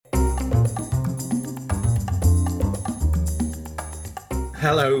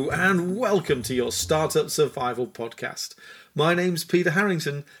Hello and welcome to your Startup Survival Podcast. My name's Peter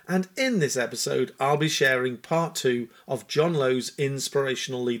Harrington, and in this episode I'll be sharing part 2 of John Lowe's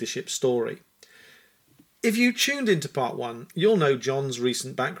inspirational leadership story. If you tuned into part 1, you'll know John's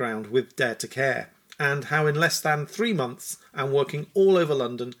recent background with Dare to Care, and how in less than 3 months and working all over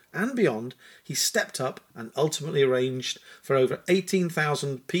London and beyond, he stepped up and ultimately arranged for over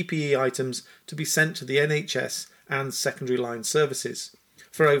 18,000 PPE items to be sent to the NHS and secondary line services,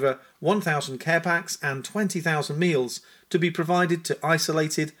 for over 1,000 care packs and 20,000 meals to be provided to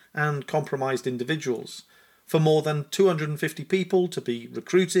isolated and compromised individuals, for more than 250 people to be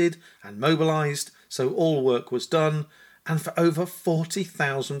recruited and mobilised so all work was done, and for over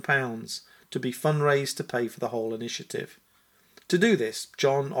 £40,000 to be fundraised to pay for the whole initiative. To do this,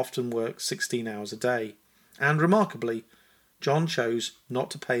 John often worked 16 hours a day, and remarkably, John chose not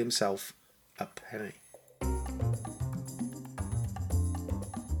to pay himself a penny.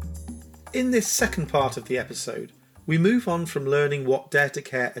 In this second part of the episode, we move on from learning what Dare to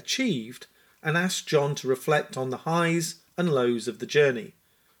Care achieved and ask John to reflect on the highs and lows of the journey.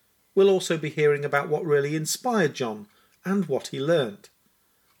 We'll also be hearing about what really inspired John and what he learned.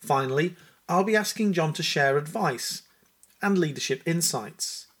 Finally, I'll be asking John to share advice and leadership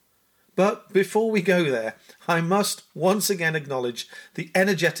insights. But before we go there, I must once again acknowledge the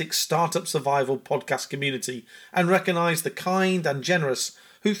energetic Startup Survival podcast community and recognise the kind and generous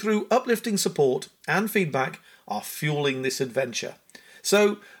who through uplifting support and feedback are fueling this adventure.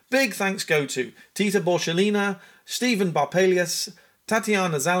 So, big thanks go to Tita Borchelina, Stephen Barpelius,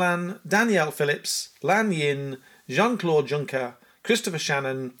 Tatiana Zalan, Danielle Phillips, Lan Yin, Jean-Claude Juncker, Christopher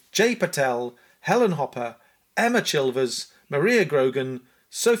Shannon, Jay Patel, Helen Hopper, Emma Chilvers, Maria Grogan,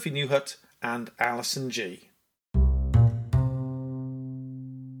 Sophie Newhut and Alison G.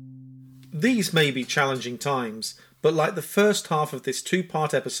 These may be challenging times, but like the first half of this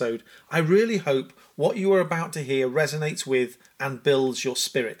 2-part episode, I really hope what you are about to hear resonates with and builds your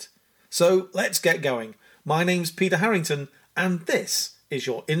spirit. So let's get going. My name's Peter Harrington, and this is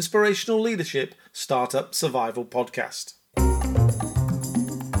your Inspirational Leadership Startup Survival Podcast.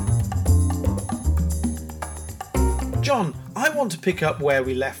 John, I want to pick up where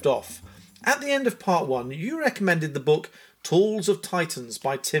we left off. At the end of part 1, you recommended the book Tools of Titans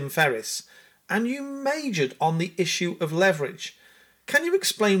by Tim Ferriss, and you majored on the issue of leverage. Can you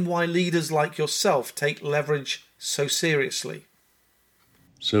explain why leaders like yourself take leverage so seriously?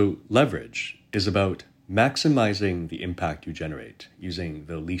 So leverage is about maximizing the impact you generate using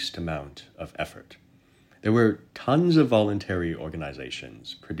the least amount of effort. There were tons of voluntary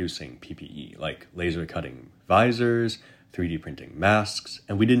organizations producing PPE, like laser cutting visors, 3D printing masks,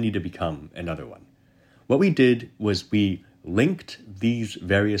 and we didn't need to become another one. What we did was we linked these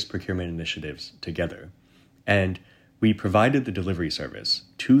various procurement initiatives together, and we provided the delivery service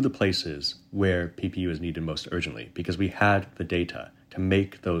to the places where PPE was needed most urgently because we had the data to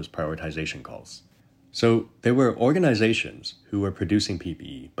make those prioritization calls. So there were organizations who were producing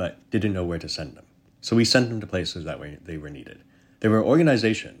PPE but didn't know where to send them. So we sent them to places that they were needed. There were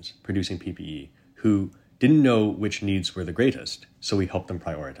organizations producing PPE who didn't know which needs were the greatest, so we helped them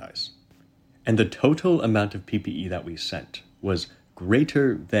prioritize. And the total amount of PPE that we sent was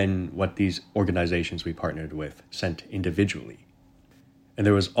greater than what these organizations we partnered with sent individually. And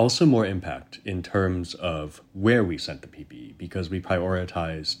there was also more impact in terms of where we sent the PPE because we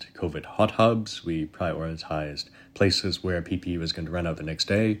prioritized COVID hot hubs, we prioritized places where PPE was going to run out the next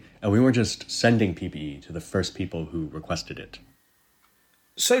day, and we weren't just sending PPE to the first people who requested it.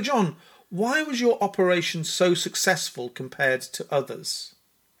 So John, why was your operation so successful compared to others?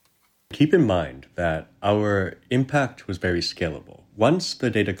 Keep in mind that our impact was very scalable. Once the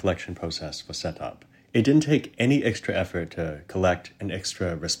data collection process was set up, it didn't take any extra effort to collect an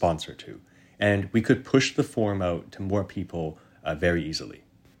extra response or two, and we could push the form out to more people very easily.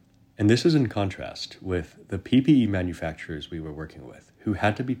 And this is in contrast with the PPE manufacturers we were working with, who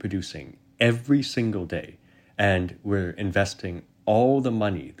had to be producing every single day and were investing all the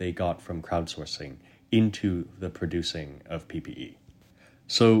money they got from crowdsourcing into the producing of PPE.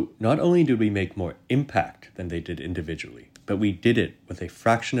 So not only did we make more impact than they did individually, but we did it with a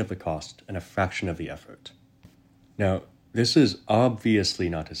fraction of the cost and a fraction of the effort. Now, this is obviously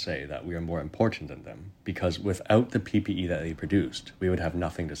not to say that we are more important than them, because without the PPE that they produced, we would have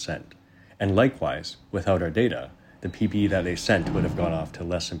nothing to send. And likewise, without our data, the PPE that they sent would have gone off to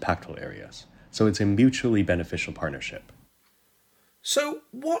less impactful areas. So it's a mutually beneficial partnership. So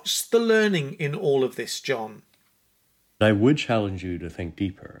what's the learning in all of this, John? I would challenge you to think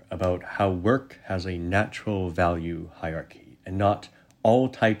deeper about how work has a natural value hierarchy and not all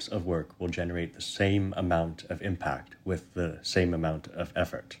types of work will generate the same amount of impact with the same amount of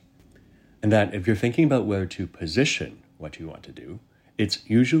effort. And that if you're thinking about where to position what you want to do, it's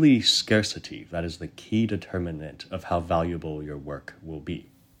usually scarcity that is the key determinant of how valuable your work will be.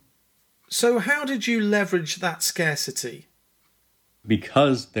 So how did you leverage that scarcity?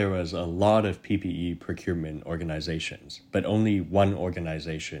 Because there was a lot of PPE procurement organizations, but only one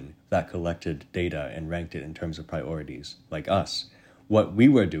organization that collected data and ranked it in terms of priorities, like us, what we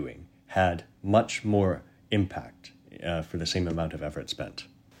were doing had much more impact for the same amount of effort spent.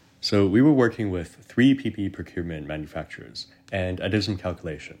 So we were working with 3 PPE procurement manufacturers, and I did some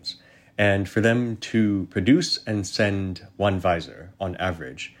calculations. And for them to produce and send one visor, on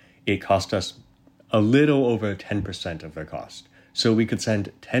average, it cost us a little over 10% of their cost. So we could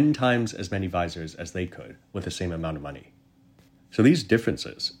send 10 times as many visors as they could with the same amount of money. So these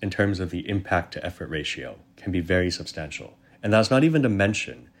differences in terms of the impact to effort ratio can be very substantial. And that's not even to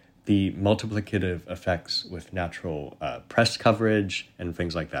mention the multiplicative effects with natural press coverage and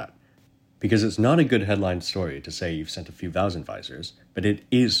things like that. Because it's not a good headline story to say you've sent a few thousand visors, but it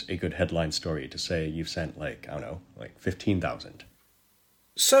is a good headline story to say you've sent 15,000.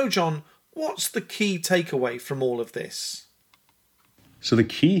 So, John, what's the key takeaway from all of this? So the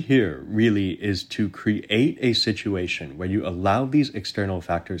key here really is to create a situation where you allow these external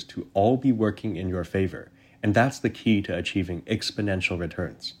factors to all be working in your favor, and that's the key to achieving exponential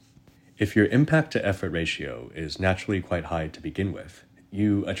returns. If your impact to effort ratio is naturally quite high to begin with,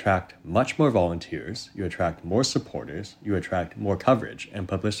 you attract much more volunteers, you attract more supporters, you attract more coverage and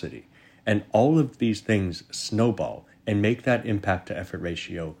publicity, and all of these things snowball and make that impact to effort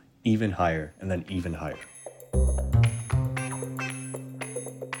ratio even higher and then even higher.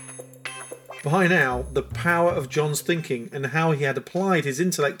 By now, the power of John's thinking and how he had applied his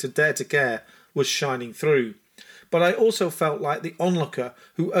intellect to Dare to Care was shining through. But I also felt like the onlooker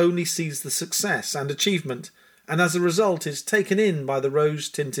who only sees the success and achievement, and as a result is taken in by the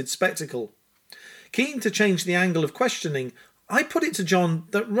rose-tinted spectacle. Keen to change the angle of questioning, I put it to John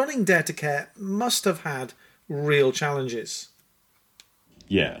that running Dare to Care must have had real challenges.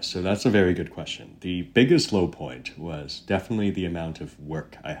 Yeah, so that's a very good question. The biggest low point was definitely the amount of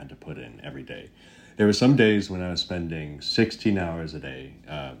work I had to put in every day. There were some days when I was spending 16 hours a day,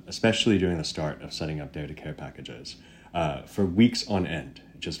 especially during the start of setting up Dare to Care packages, for weeks on end,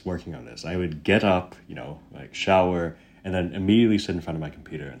 just working on this. I would get up, shower, and then immediately sit in front of my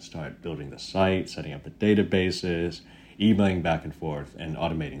computer and start building the site, setting up the databases, emailing back and forth, and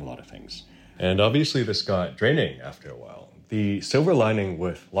automating a lot of things. And obviously this got draining after a while. The silver lining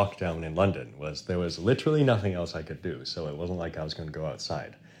with lockdown in London was there was literally nothing else I could do, so it wasn't like I was going to go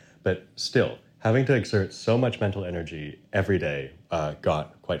outside. But still, having to exert so much mental energy every day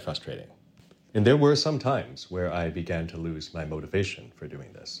got quite frustrating. And there were some times where I began to lose my motivation for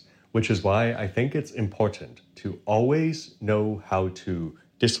doing this, which is why I think it's important to always know how to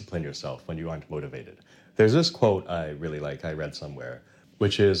discipline yourself when you aren't motivated. There's this quote I really like, I read somewhere,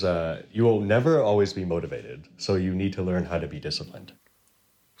 which is, you will never always be motivated, so you need to learn how to be disciplined.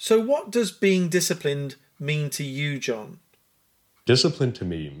 So what does being disciplined mean to you, John? Discipline to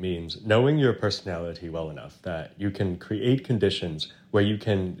me means knowing your personality well enough that you can create conditions where you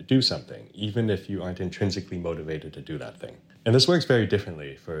can do something, even if you aren't intrinsically motivated to do that thing. And this works very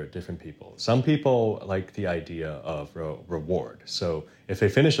differently for different people. Some people like the idea of reward. So if they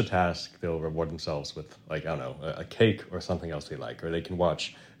finish a task, they'll reward themselves with, a cake or something else they like, or they can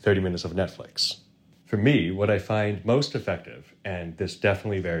watch 30 minutes of Netflix. For me, what I find most effective, and this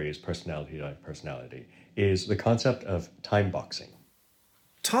definitely varies personality to personality, is the concept of time boxing.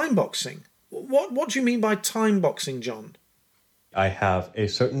 Time boxing? What do you mean by time boxing, John? I have a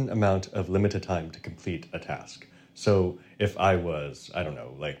certain amount of limited time to complete a task. So if I was,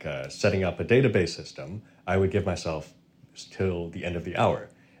 setting up a database system, I would give myself till the end of the hour.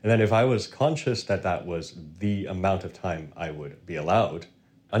 And then if I was conscious that that was the amount of time I would be allowed,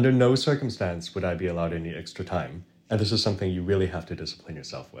 under no circumstance would I be allowed any extra time, and this is something you really have to discipline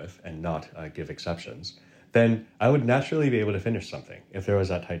yourself with and not give exceptions, then I would naturally be able to finish something if there was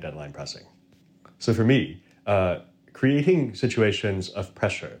that tight deadline pressing. So for me, creating situations of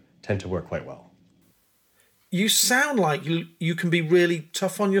pressure tend to work quite well. You sound like you can be really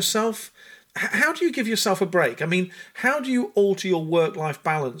tough on yourself. How do you give yourself a break? I mean, how do you alter your work-life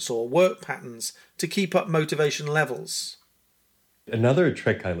balance or work patterns to keep up motivation levels? Another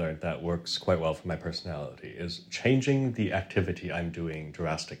trick I learned that works quite well for my personality is changing the activity I'm doing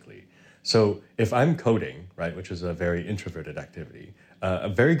drastically. So if I'm coding, right, which is a very introverted activity, a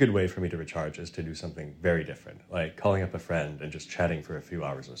very good way for me to recharge is to do something very different, like calling up a friend and just chatting for a few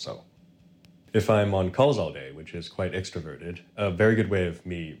hours or so. If I'm on calls all day, which is quite extroverted, a very good way of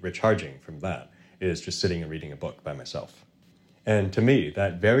me recharging from that is just sitting and reading a book by myself. And to me,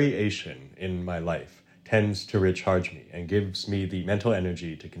 that variation in my life tends to recharge me and gives me the mental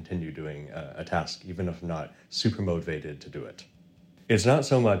energy to continue doing a task, even if I'm not super motivated to do it. It's not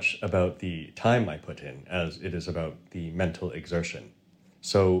so much about the time I put in as it is about the mental exertion.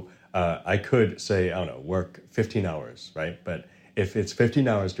 So I could say, I don't know, work 15 hours, right? But if it's 15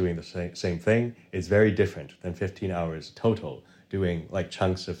 hours doing the same thing, it's very different than 15 hours total doing like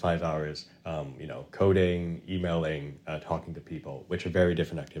chunks of 5 hours, coding, emailing, talking to people, which are very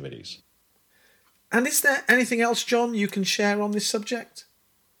different activities. And is there anything else, John, you can share on this subject?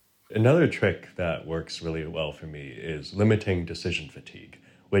 Another trick that works really well for me is limiting decision fatigue,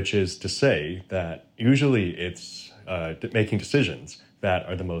 which is to say that usually it's making decisions that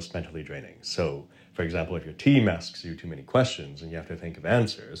are the most mentally draining. So, for example, if your team asks you too many questions and you have to think of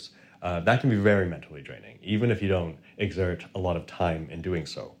answers, that can be very mentally draining, even if you don't exert a lot of time in doing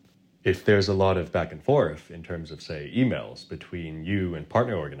so. If there's a lot of back and forth in terms of, say, emails between you and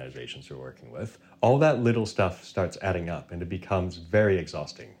partner organizations you're working with, all that little stuff starts adding up and it becomes very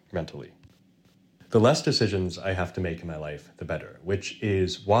exhausting mentally. The less decisions I have to make in my life, the better, which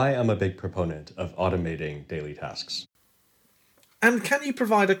is why I'm a big proponent of automating daily tasks. And can you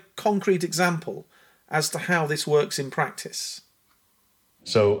provide a concrete example as to how this works in practice?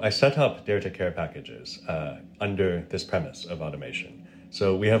 So I set up Dare to Care packages under this premise of automation.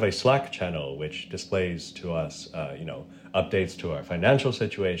 So we have a Slack channel which displays to us, updates to our financial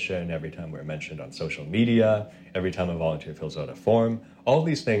situation every time we're mentioned on social media, every time a volunteer fills out a form. All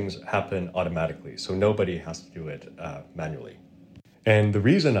these things happen automatically, so nobody has to do it manually. And the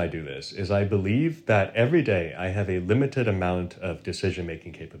reason I do this is I believe that every day I have a limited amount of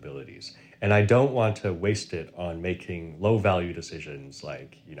decision-making capabilities, and I don't want to waste it on making low-value decisions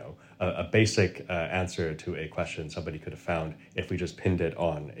like, a basic answer to a question somebody could have found if we just pinned it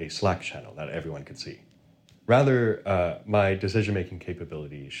on a Slack channel that everyone could see. Rather, my decision-making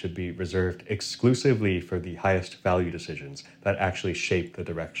capability should be reserved exclusively for the highest value decisions that actually shape the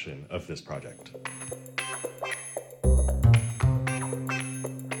direction of this project.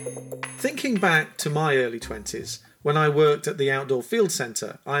 Thinking back to my early 20s, when I worked at the Outdoor Field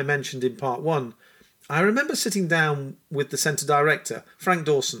Centre I mentioned in part 1, I remember sitting down with the centre director, Frank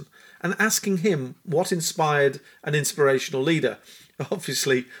Dawson, and asking him what inspired an inspirational leader.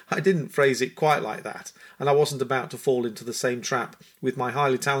 Obviously, I didn't phrase it quite like that, and I wasn't about to fall into the same trap with my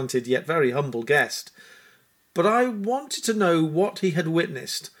highly talented yet very humble guest. But I wanted to know what he had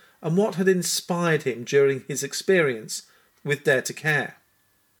witnessed and what had inspired him during his experience with Dare to Care.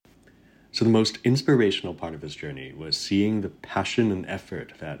 So the most inspirational part of his journey was seeing the passion and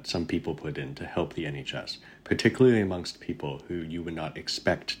effort that some people put in to help the NHS, particularly amongst people who you would not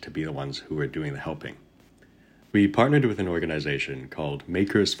expect to be the ones who were doing the helping. We partnered with an organization called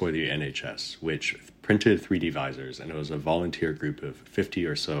Makers for the NHS, which printed 3D visors, and it was a volunteer group of 50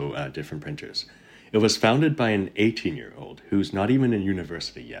 or so different printers. It was founded by an 18-year-old who's not even in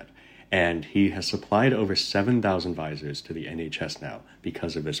university yet, and he has supplied over 7,000 visors to the NHS now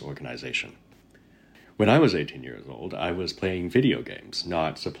because of this organization. When I was 18 years old, I was playing video games,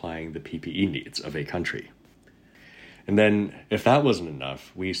 not supplying the PPE needs of a country. And then, if that wasn't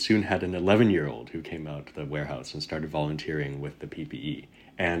enough, we soon had an 11-year-old who came out to the warehouse and started volunteering with the PPE.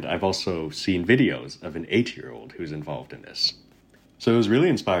 And I've also seen videos of an 8-year-old who's involved in this. So it was really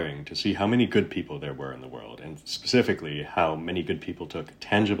inspiring to see how many good people there were in the world, and specifically how many good people took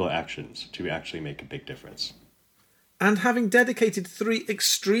tangible actions to actually make a big difference. And having dedicated 3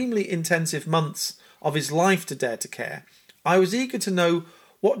 extremely intensive months of his life to Dare to Care, I was eager to know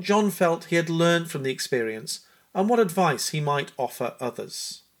what John felt he had learned from the experience and what advice he might offer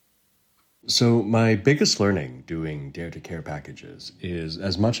others. So my biggest learning doing Dare to Care packages is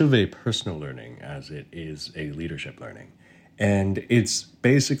as much of a personal learning as it is a leadership learning. And it's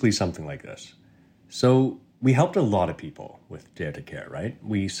basically something like this. So we helped a lot of people with Dare to Care, right?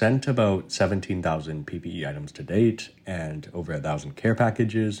 We sent about 17,000 PPE items to date and over 1,000 care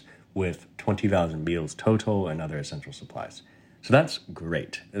packages with 20,000 meals total and other essential supplies. So that's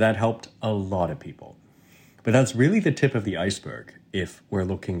great. That helped a lot of people. But that's really the tip of the iceberg if we're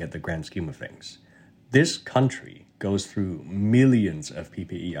looking at the grand scheme of things. This country goes through millions of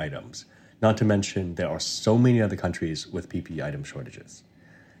PPE items. Not to mention, there are so many other countries with PPE item shortages.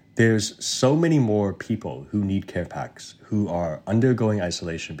 There's so many more people who need care packs who are undergoing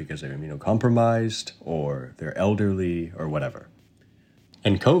isolation because they're immunocompromised or they're elderly or whatever.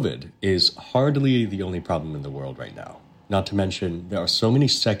 And COVID is hardly the only problem in the world right now. Not to mention, there are so many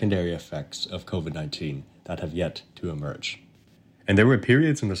secondary effects of COVID-19 that have yet to emerge. And there were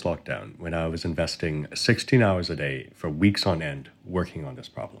periods in this lockdown when I was investing 16 hours a day for weeks on end working on this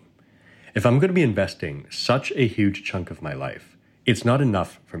problem. If I'm going to be investing such a huge chunk of my life, it's not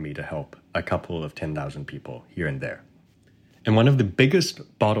enough for me to help a couple of 10,000 people here and there. And one of the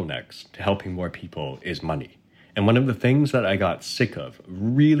biggest bottlenecks to helping more people is money. And one of the things that I got sick of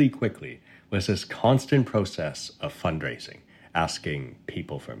really quickly was this constant process of fundraising, asking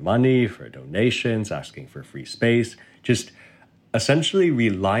people for money, for donations, asking for free space, just essentially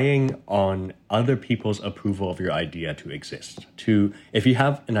relying on other people's approval of your idea to exist. If you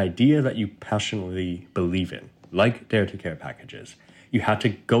have an idea that you passionately believe in, like Dare to Care packages, you had to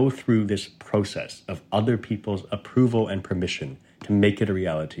go through this process of other people's approval and permission to make it a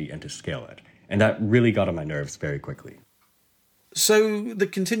reality and to scale it. And that really got on my nerves very quickly. So the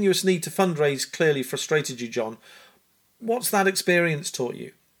continuous need to fundraise clearly frustrated you, John. What's that experience taught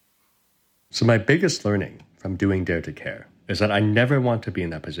you? So my biggest learning from doing Dare to Care is that I never want to be in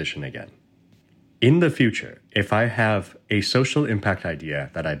that position again. In the future, if I have a social impact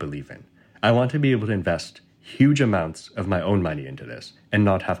idea that I believe in, I want to be able to invest huge amounts of my own money into this and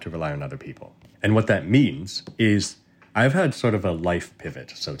not have to rely on other people. And what that means is I've had sort of a life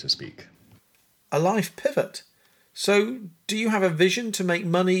pivot, so to speak. A life pivot? So do you have a vision to make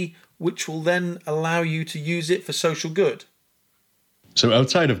money which will then allow you to use it for social good? So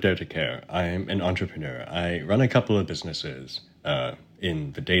outside of Dare to Care, I'm an entrepreneur. I run a couple of businesses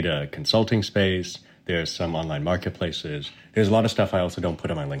in the data consulting space. There's some online marketplaces. There's a lot of stuff I also don't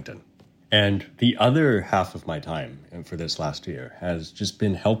put on my LinkedIn. And the other half of my time for this last year has just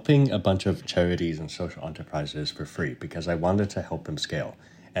been helping a bunch of charities and social enterprises for free because I wanted to help them scale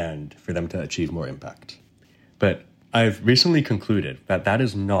and for them to achieve more impact. But I've recently concluded that that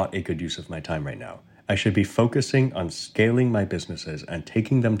is not a good use of my time right now. I should be focusing on scaling my businesses and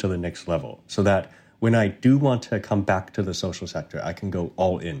taking them to the next level so that when I do want to come back to the social sector, I can go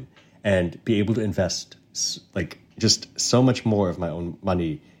all in and be able to invest just so much more of my own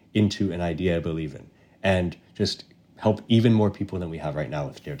money into an idea I believe in and just help even more people than we have right now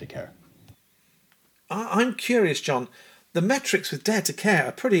with Dare to Care. I'm curious, John. The metrics with Dare to Care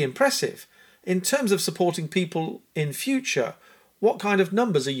are pretty impressive. In terms of supporting people in future, what kind of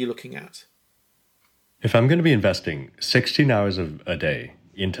numbers are you looking at? If I'm going to be investing 16 hours of a day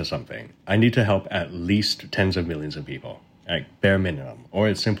into something, I need to help at least tens of millions of people, like bare minimum, or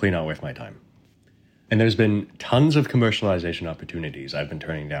it's simply not worth my time. And there's been tons of commercialization opportunities I've been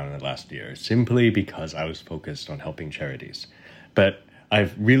turning down in the last year simply because I was focused on helping charities. But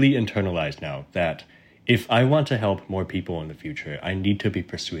I've really internalized now that if I want to help more people in the future, I need to be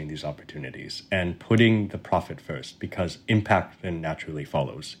pursuing these opportunities and putting the profit first because impact then naturally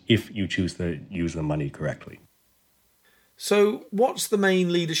follows if you choose to use the money correctly. So what's the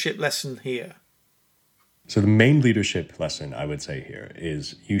main leadership lesson here? So the main leadership lesson I would say here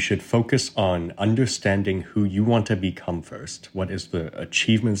is you should focus on understanding who you want to become first, what is the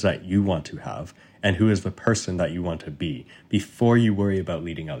achievements that you want to have, and who is the person that you want to be before you worry about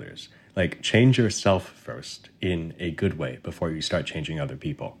leading others. Like change yourself first in a good way before you start changing other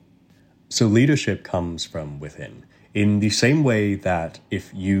people. So leadership comes from within. In the same way that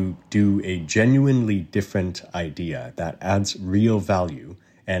if you do a genuinely different idea that adds real value,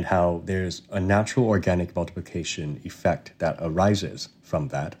 and how there's a natural organic multiplication effect that arises from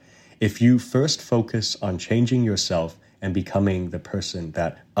that. If you first focus on changing yourself and becoming the person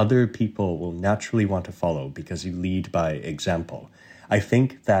that other people will naturally want to follow because you lead by example, I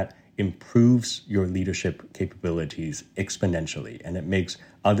think that improves your leadership capabilities exponentially, and it makes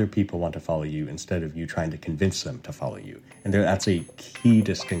other people want to follow you instead of you trying to convince them to follow you. And that's a key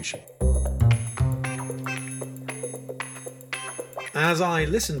distinction. As I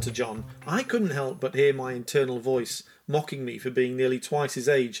listened to John, I couldn't help but hear my internal voice mocking me for being nearly twice his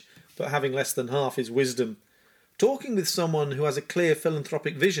age, but having less than half his wisdom. Talking with someone who has a clear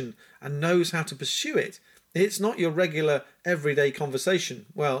philanthropic vision and knows how to pursue it, it's not your regular, everyday conversation.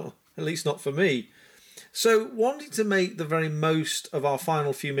 Well, at least not for me. So, wanting to make the very most of our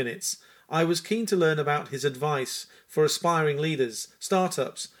final few minutes, I was keen to learn about his advice for aspiring leaders,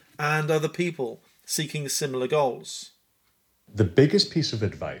 startups, and other people seeking similar goals. The biggest piece of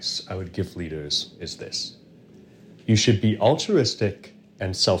advice I would give leaders is this. You should be altruistic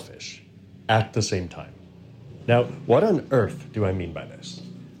and selfish at the same time. Now, what on earth do I mean by this?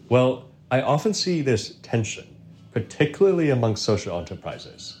 Well, I often see this tension, particularly among social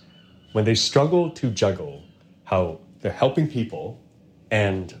enterprises, when they struggle to juggle how they're helping people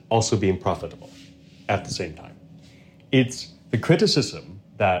and also being profitable at the same time. It's the criticism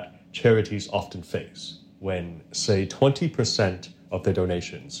that charities often face when, say, 20% of their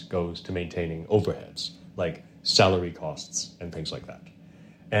donations goes to maintaining overheads, like salary costs and things like that.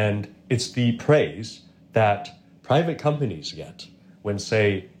 And it's the praise that private companies get when,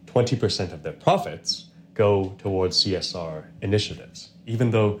 say, 20% of their profits go towards CSR initiatives,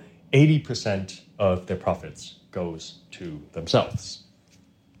 even though 80% of their profits goes to themselves.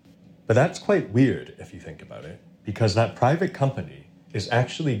 But that's quite weird if you think about it, because that private company is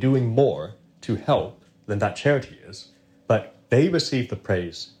actually doing more to help than that charity is, but they receive the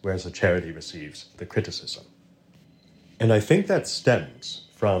praise, whereas the charity receives the criticism. And I think that stems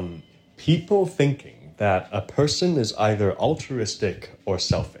from people thinking that a person is either altruistic or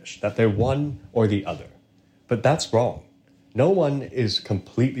selfish, that they're one or the other. But that's wrong. No one is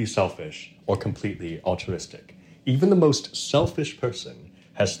completely selfish or completely altruistic. Even the most selfish person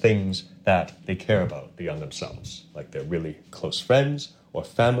has things that they care about beyond themselves, like their really close friends or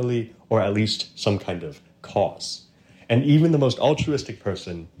family, or at least some kind of cause. And even the most altruistic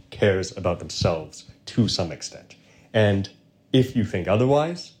person cares about themselves to some extent. And if you think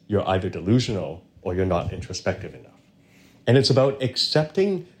otherwise, you're either delusional or you're not introspective enough. And it's about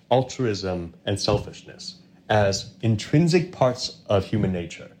accepting altruism and selfishness as intrinsic parts of human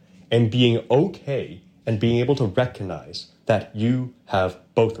nature and being okay and being able to recognize that you have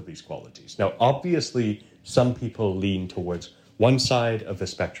both of these qualities. Now, obviously, some people lean towards one side of the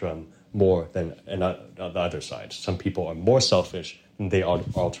spectrum more than the other side. Some people are more selfish than they are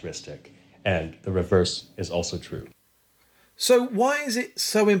altruistic, and the reverse is also true. So why is it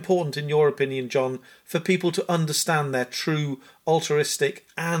so important, in your opinion, John, for people to understand their true altruistic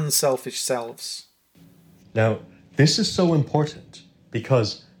and selfish selves? Now, this is so important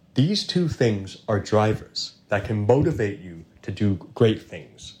because these two things are drivers that can motivate you to do great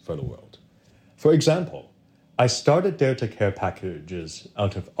things for the world. For example, I started Dare to Care packages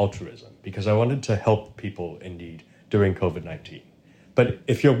out of altruism because I wanted to help people in need during COVID-19. But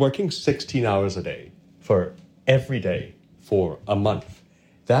if you're working 16 hours a day for every day for a month,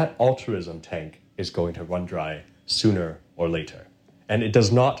 that altruism tank is going to run dry sooner or later. And it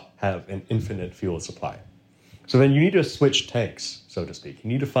does not have an infinite fuel supply. So then you need to switch tanks, so to speak. You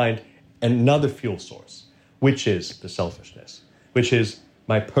need to find another fuel source, which is the selfishness, which is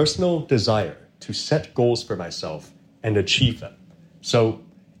my personal desire to set goals for myself and achieve them. So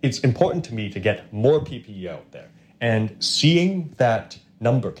it's important to me to get more PPE out there. And seeing that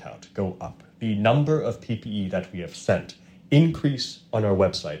number count go up, the number of PPE that we have sent increase on our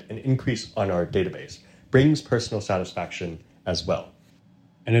website and increase on our database, brings personal satisfaction as well.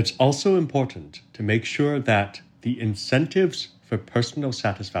 And it's also important to make sure that the incentives for personal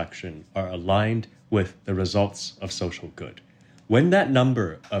satisfaction are aligned with the results of social good. When that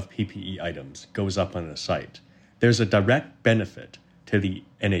number of PPE items goes up on the site, there's a direct benefit to the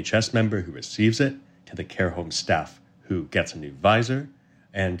NHS member who receives it, to the care home staff who gets a new visor,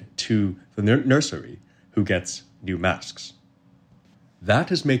 and to the nursery who gets new masks.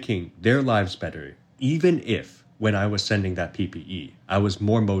 That is making their lives better, even if, when I was sending that PPE, I was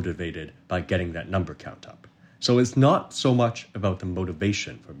more motivated by getting that number count up. So it's not so much about the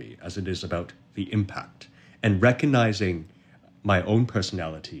motivation for me as it is about the impact and recognizing my own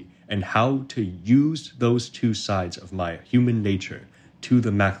personality and how to use those two sides of my human nature to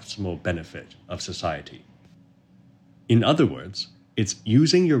the maximal benefit of society. In other words, it's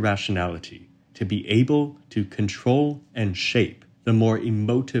using your rationality to be able to control and shape the more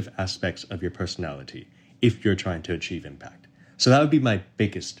emotive aspects of your personality if you're trying to achieve impact. So that would be my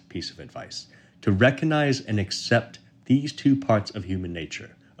biggest piece of advice, to recognize and accept these two parts of human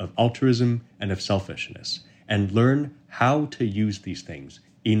nature, of altruism and of selfishness, and learn how to use these things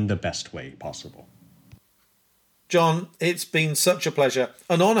in the best way possible. John, it's been such a pleasure,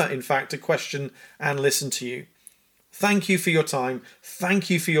 an honour, in fact, to question and listen to you. Thank you for your time, thank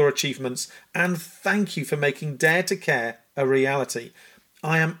you for your achievements, and thank you for making Dare to Care a reality.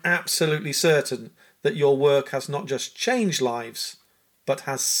 I am absolutely certain that your work has not just changed lives, but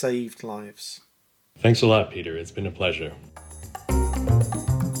has saved lives. Thanks a lot, Peter. It's been a pleasure.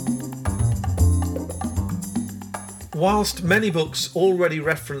 Whilst many books already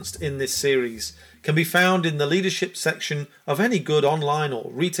referenced in this series can be found in the leadership section of any good online or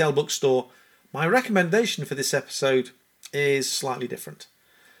retail bookstore, my recommendation for this episode is slightly different.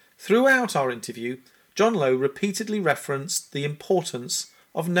 Throughout our interview, John Lowe repeatedly referenced the importance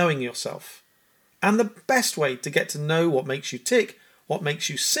of knowing yourself. And the best way to get to know what makes you tick, what makes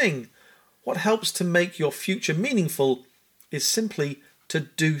you sing, what helps to make your future meaningful, is simply to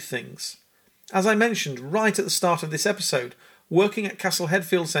do things. As I mentioned right at the start of this episode, working at Castle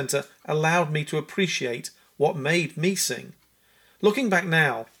Headfield Centre allowed me to appreciate what made me sing. Looking back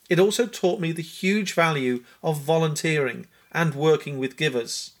now, it also taught me the huge value of volunteering and working with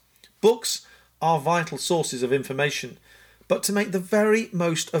givers. Books are vital sources of information, but to make the very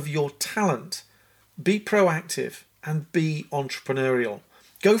most of your talent. Be proactive and be entrepreneurial.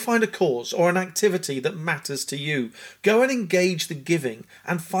 Go find a cause or an activity that matters to you. Go and engage the giving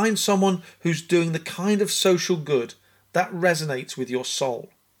and find someone who's doing the kind of social good that resonates with your soul.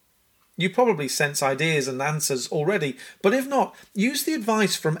 You probably sense ideas and answers already, but if not, use the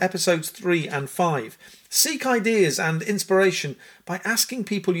advice from episodes 3 and 5. Seek ideas and inspiration by asking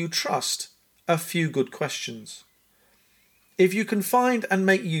people you trust a few good questions. If you can find and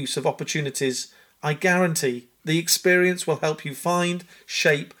make use of opportunities, I guarantee the experience will help you find,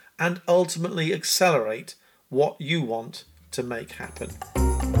 shape, and ultimately accelerate what you want to make happen.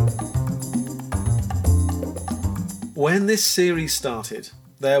 When this series started,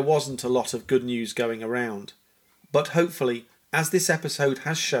 there wasn't a lot of good news going around. But hopefully, as this episode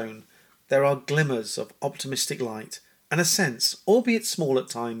has shown, there are glimmers of optimistic light and a sense, albeit small at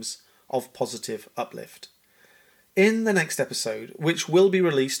times, of positive uplift. In the next episode, which will be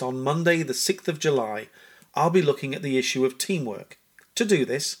released on Monday the 6th of July, I'll be looking at the issue of teamwork. To do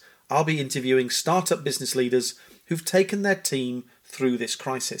this, I'll be interviewing startup business leaders who've taken their team through this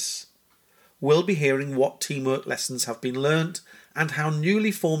crisis. We'll be hearing what teamwork lessons have been learnt and how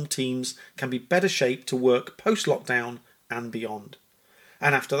newly formed teams can be better shaped to work post-lockdown and beyond.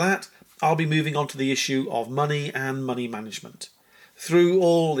 And after that, I'll be moving on to the issue of money and money management. Through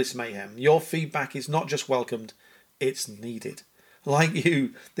all this mayhem, your feedback is not just welcomed, it's needed. Like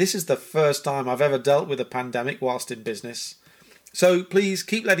you, this is the first time I've ever dealt with a pandemic whilst in business. So please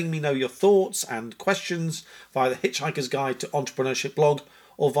keep letting me know your thoughts and questions via the Hitchhiker's Guide to Entrepreneurship blog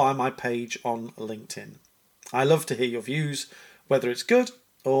or via my page on LinkedIn. I love to hear your views, whether it's good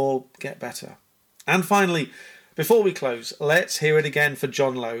or get better. And finally, before we close, let's hear it again for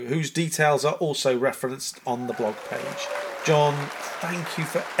John Lowe, whose details are also referenced on the blog page. John, thank you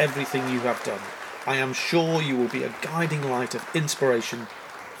for everything you have done. I am sure you will be a guiding light of inspiration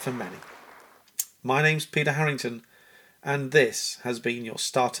for many. My name's Peter Harrington, and this has been your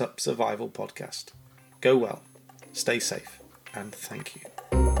Startup Survival Podcast. Go well, stay safe, and thank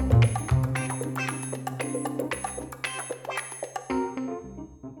you.